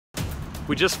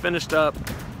We just finished up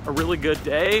a really good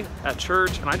day at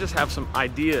church, and I just have some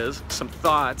ideas, some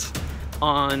thoughts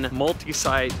on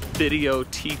multi-site video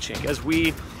teaching. As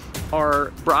we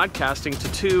are broadcasting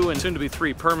to 2 and soon to be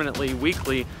 3 permanently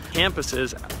weekly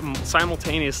campuses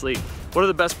simultaneously, what are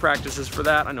the best practices for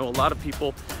that? I know a lot of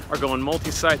people are going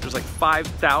multi-site. There's like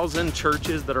 5,000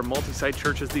 churches that are multi-site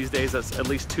churches these days. That's at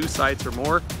least 2 sites or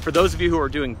more. For those of you who are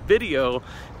doing video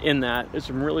in that, there's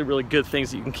some really, really good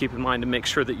things that you can keep in mind to make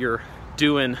sure that you're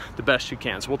doing the best you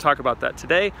can. So we'll talk about that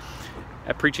today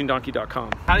at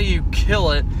preachingdonkey.com. How do you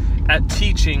kill it at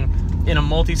teaching in a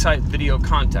multi-site video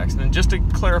context? And just to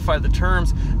clarify the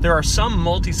terms, there are some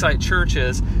multi-site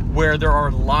churches where there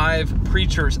are live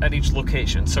preachers at each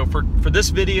location. So for this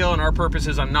video and our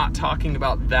purposes, I'm not talking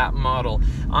about that model.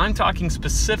 I'm talking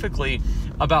specifically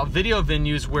about video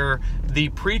venues where the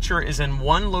preacher is in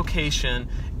one location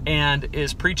and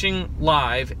is preaching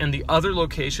live, and the other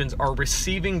locations are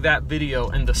receiving that video,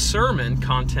 and the sermon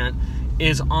content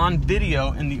is on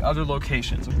video in the other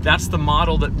locations. That's the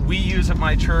model that we use at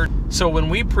my church. So when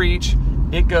we preach,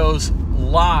 it goes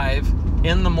live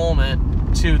in the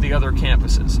moment to the other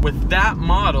campuses. With that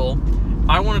model,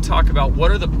 I want to talk about what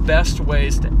are the best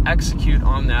ways to execute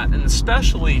on that, and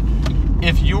especially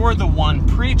if you're the one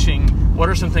preaching, what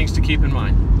are some things to keep in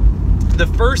mind? The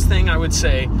first thing I would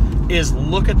say is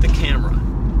look at the camera.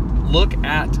 Look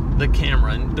at the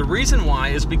camera. And the reason why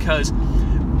is because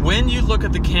when you look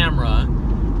at the camera,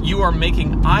 you are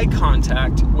making eye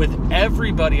contact with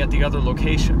everybody at the other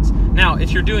locations. Now,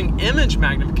 if you're doing image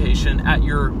magnification at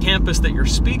your campus that you're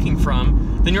speaking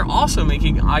from, then you're also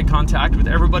making eye contact with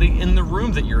everybody in the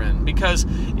room that you're in. Because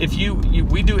if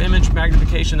we do image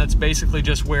magnification, that's basically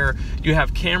just where you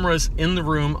have cameras in the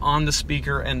room on the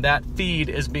speaker, and that feed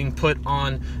is being put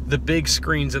on the big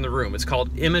screens in the room. It's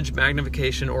called image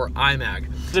magnification, or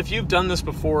IMAG. If you've done this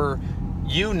before,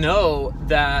 you know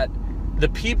that the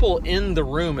people in the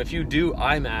room, if you do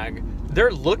IMAG,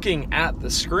 they're looking at the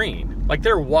screen. Like,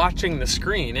 they're watching the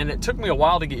screen. And it took me a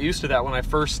while to get used to that when I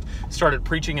first started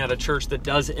preaching at a church that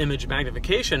does image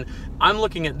magnification. I'm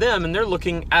looking at them and they're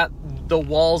looking at the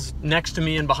walls next to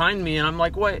me and behind me. And I'm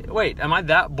like, wait, am I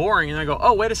that boring? And I go,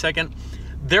 oh, wait a second.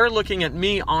 They're looking at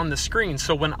me on the screen.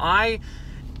 So when I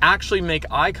actually make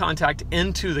eye contact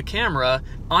into the camera,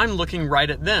 I'm looking right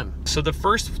at them. So the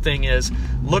first thing is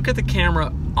look at the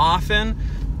camera often,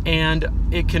 and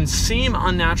it can seem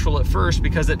unnatural at first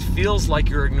because it feels like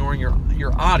you're ignoring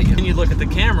your audience. When you look at the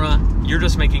camera, you're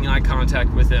just making eye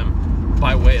contact with them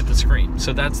by way of the screen.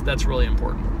 So that's really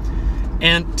important.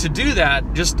 And to do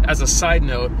that, just as a side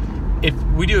note, if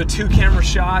we do a 2-camera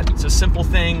shot, it's a simple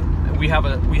thing. We have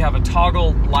a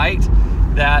toggle light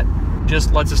that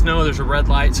just lets us know there's a red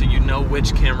light, so you know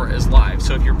which camera is live.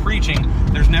 So if you're preaching,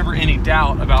 there's never any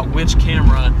doubt about which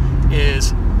camera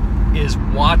is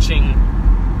watching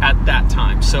at that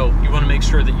time. So you want to make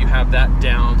sure that you have that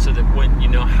down so that when you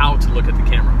know how to look at the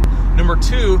camera. Number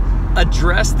 2,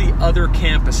 address the other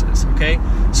campuses, okay?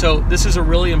 So this is a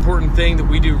really important thing that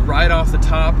we do right off the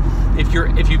top.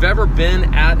 If you've ever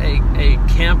been at a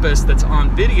campus that's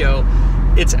on video,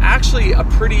 it's actually a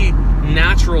pretty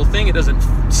natural thing. It doesn't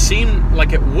seem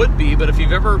like it would be, but if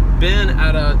you've ever been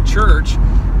at a church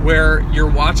where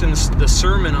you're watching the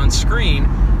sermon on screen,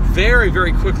 very,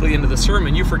 very quickly into the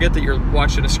sermon, you forget that you're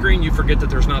watching a screen, you forget that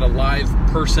there's not a live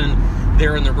person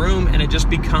there in the room, and it just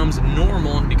becomes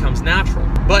normal and becomes natural.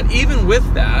 But even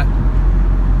with that,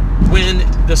 when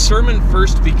the sermon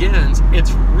first begins,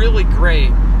 it's really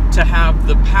great to have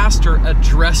the pastor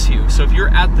address you. So if you're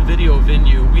at the video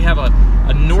venue, we have a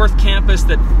north campus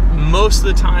that most of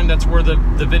the time that's where the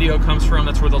video comes from,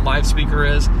 that's where the live speaker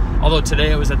is. Although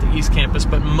today it was at the east campus,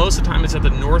 but most of the time it's at the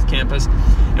north campus.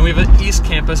 And we have an east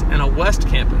campus and a west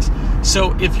campus.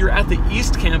 So if you're at the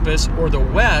east campus or the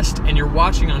west and you're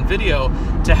watching on video,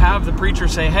 to have the preacher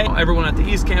say, hey, everyone at the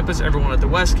east campus, everyone at the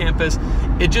west campus,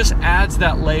 it just adds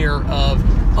that layer of,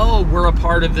 oh, we're a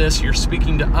part of this, you're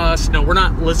speaking to us. No, we're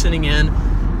not listening in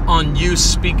on you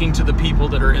speaking to the people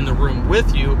that are in the room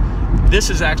with you. This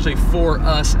is actually for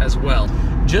us as well.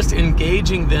 Just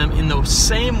engaging them in the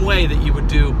same way that you would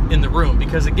do in the room.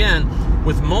 Because again,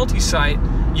 with multi-site,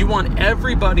 you want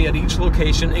everybody at each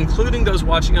location, including those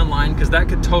watching online, because that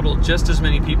could total just as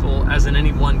many people as in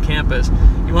any one campus.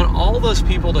 You want all those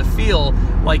people to feel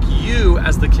like you,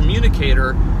 as the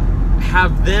communicator,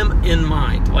 have them in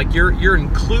mind. Like you're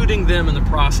including them in the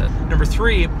process. Number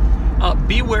 3,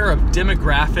 beware of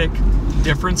demographic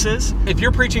differences. If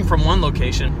you're preaching from one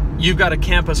location, you've got a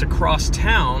campus across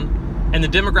town And the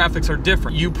demographics are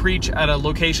different. You preach at a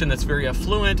location that's very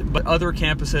affluent, but other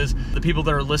campuses, the people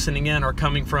that are listening in are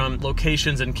coming from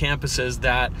locations and campuses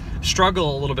that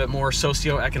struggle a little bit more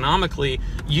socioeconomically.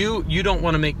 You don't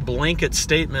want to make blanket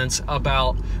statements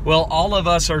about, well, all of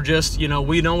us are just,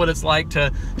 we know what it's like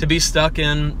to be stuck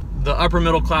in the upper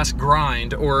middle class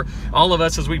grind, or all of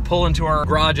us as we pull into our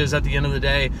garages at the end of the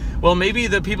day. Well, maybe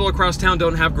the people across town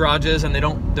don't have garages and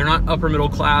they're not upper middle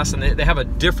class, and they have a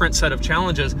different set of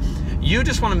challenges. You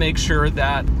just want to make sure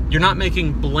that you're not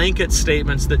making blanket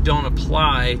statements that don't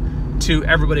apply to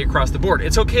everybody across the board.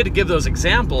 It's okay to give those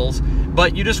examples,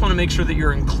 but you just want to make sure that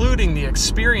you're including the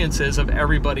experiences of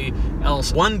everybody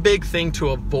else. One big thing to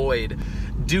avoid: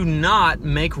 do not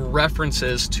make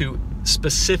references to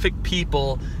specific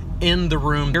people in the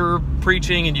room. You're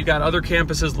preaching and you got other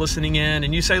campuses listening in,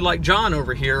 and you say, like John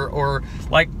over here, or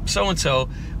like so-and-so.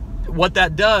 What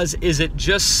that does is it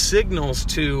just signals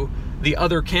to the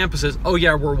other campuses, oh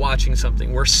yeah, we're watching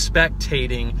something, we're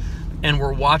spectating, and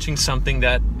we're watching something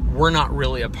that we're not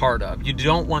really a part of. You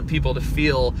don't want people to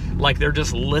feel like they're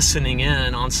just listening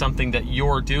in on something that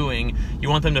you're doing. You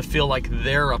want them to feel like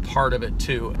they're a part of it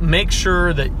too. Make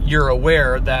sure that you're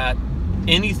aware that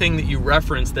anything that you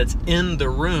reference that's in the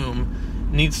room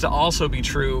needs to also be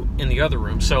true in the other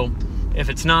room. So if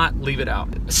it's not, leave it out.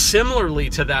 Similarly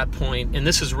to that point, and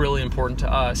this is really important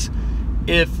to us,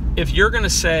 if you're going to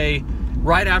say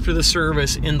right after the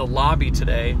service in the lobby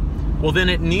today, well, then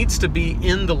it needs to be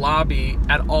in the lobby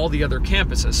at all the other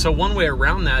campuses. So one way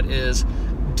around that is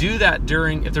do that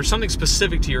during, if there's something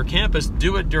specific to your campus,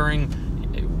 do it during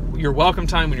your welcome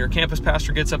time when your campus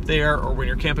pastor gets up there, or when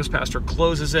your campus pastor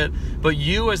closes it. But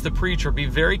you as the preacher, be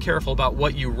very careful about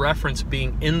what you reference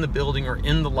being in the building or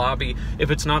in the lobby if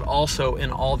it's not also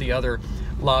in all the other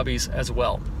lobbies as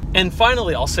well. And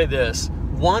finally, I'll say this: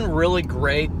 one really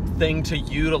great thing to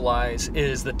utilize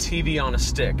is the TV on a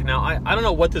stick. Now, I don't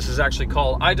know what this is actually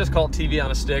called. I just call it TV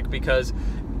on a stick because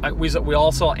we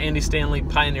all saw Andy Stanley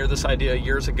pioneer this idea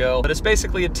years ago. But it's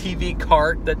basically a TV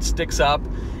cart that sticks up,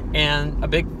 and a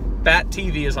big fat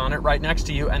TV is on it right next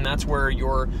to you, and that's where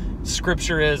your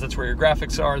scripture is, that's where your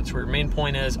graphics are, that's where your main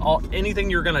point is. Anything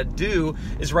you're gonna do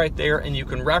is right there, and you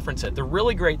can reference it. The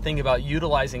really great thing about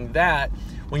utilizing that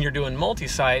when you're doing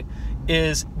multi-site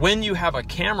is when you have a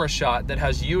camera shot that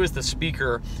has you as the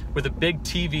speaker with a big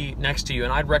TV next to you,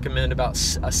 and I'd recommend about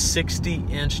a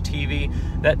 60-inch TV.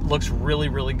 That looks really,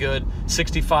 really good.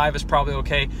 65 is probably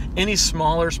okay. Any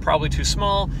smaller is probably too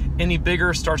small. Any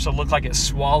bigger starts to look like it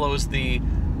swallows the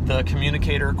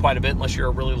communicator quite a bit, unless you're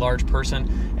a really large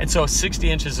person. And so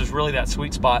 60 inches is really that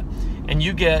sweet spot, and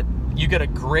you get a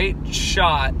great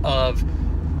shot of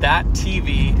that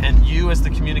TV and you as the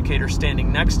communicator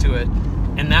standing next to it,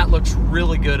 and that looks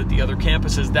really good at the other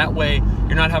campuses. That way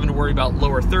you're not having to worry about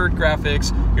lower third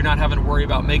graphics, you're not having to worry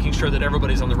about making sure that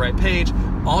everybody's on the right page.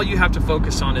 All you have to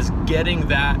focus on is getting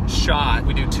that shot.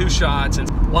 We do 2 shots, and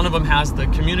one of them has the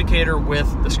communicator with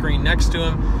the screen next to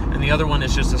him, and the other one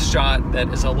is just a shot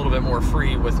that is a little bit more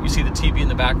free with, you see the TV in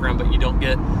the background, but you don't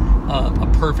get a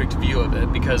perfect view of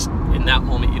it because in that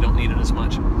moment you don't need it as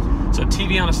much. So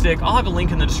TV on a stick. I'll have a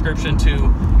link in the description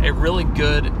to a really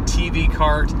good TV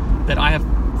cart that I have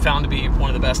found to be one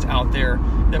of the best out there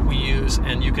that we use,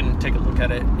 and you can take a look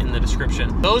at it in the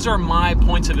description. Those are my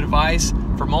points of advice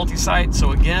for multi-site.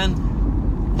 So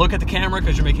again, look at the camera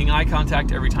because you're making eye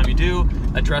contact every time you do.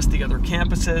 Address the other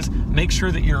campuses. Make sure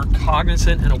that you're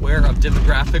cognizant and aware of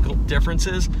demographic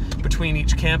differences between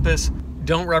each campus.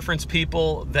 Don't reference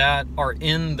people that are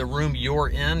in the room you're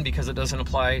in because it doesn't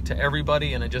apply to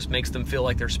everybody, and it just makes them feel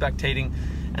like they're spectating.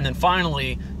 And then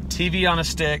finally, TV on a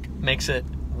stick makes it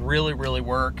really, really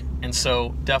work. And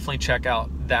so definitely check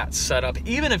out that setup.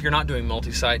 Even if you're not doing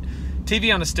multi-site,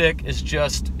 TV on a stick is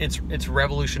just, it's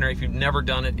revolutionary. If you've never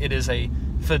done it, it is a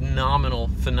phenomenal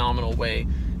way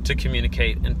to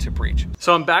communicate and to preach.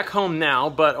 So I'm back home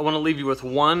now, but I want to leave you with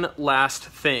one last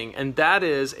thing, and that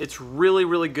is it's really,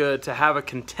 really good to have a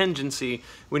contingency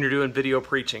when you're doing video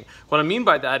preaching. What I mean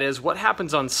by that is what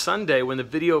happens on Sunday when the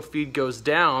video feed goes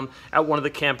down at one of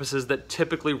the campuses that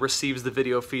typically receives the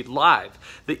video feed live.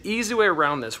 The easy way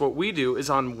around this, what we do is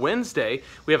on Wednesday,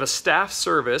 we have a staff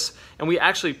service, and we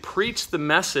actually preach the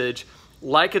message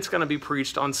like it's going to be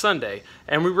preached on Sunday,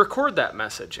 and we record that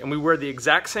message, and we wear the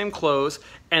exact same clothes,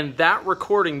 and that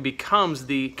recording becomes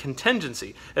the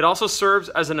contingency. It also serves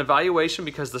as an evaluation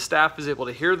because the staff is able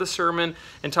to hear the sermon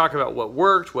and talk about what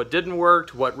worked, what didn't work,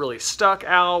 what really stuck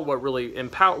out, what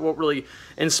really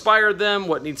inspired them,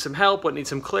 what needs some help, what needs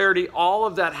some clarity. All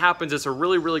of that happens. It's a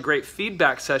really, really great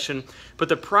feedback session, but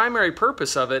the primary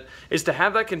purpose of it is to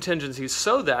have that contingency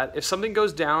so that if something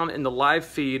goes down in the live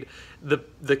feed, the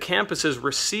campuses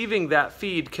receiving that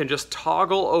feed can just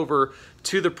toggle over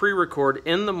to the pre-record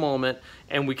in the moment,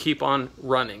 and we keep on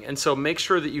running. And so make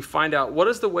sure that you find out what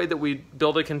is the way that we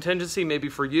build a contingency. Maybe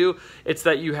for you, it's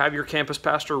that you have your campus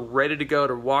pastor ready to go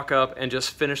to walk up and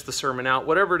just finish the sermon out.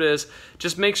 Whatever it is,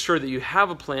 just make sure that you have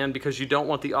a plan, because you don't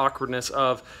want the awkwardness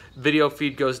of video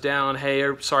feed goes down, hey,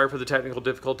 sorry for the technical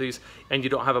difficulties, and you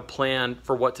don't have a plan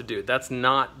for what to do. That's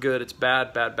not good. It's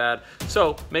bad, bad, bad.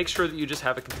 So make sure that you just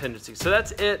have a contingency. So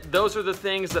that's it. Those are the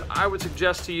things that I would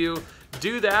suggest to you.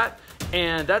 Do that,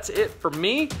 and that's it for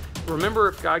me. Remember,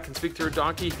 if God can speak through a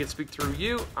donkey, he can speak through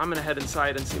you. I'm gonna head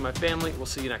inside and see my family. We'll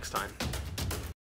see you next time.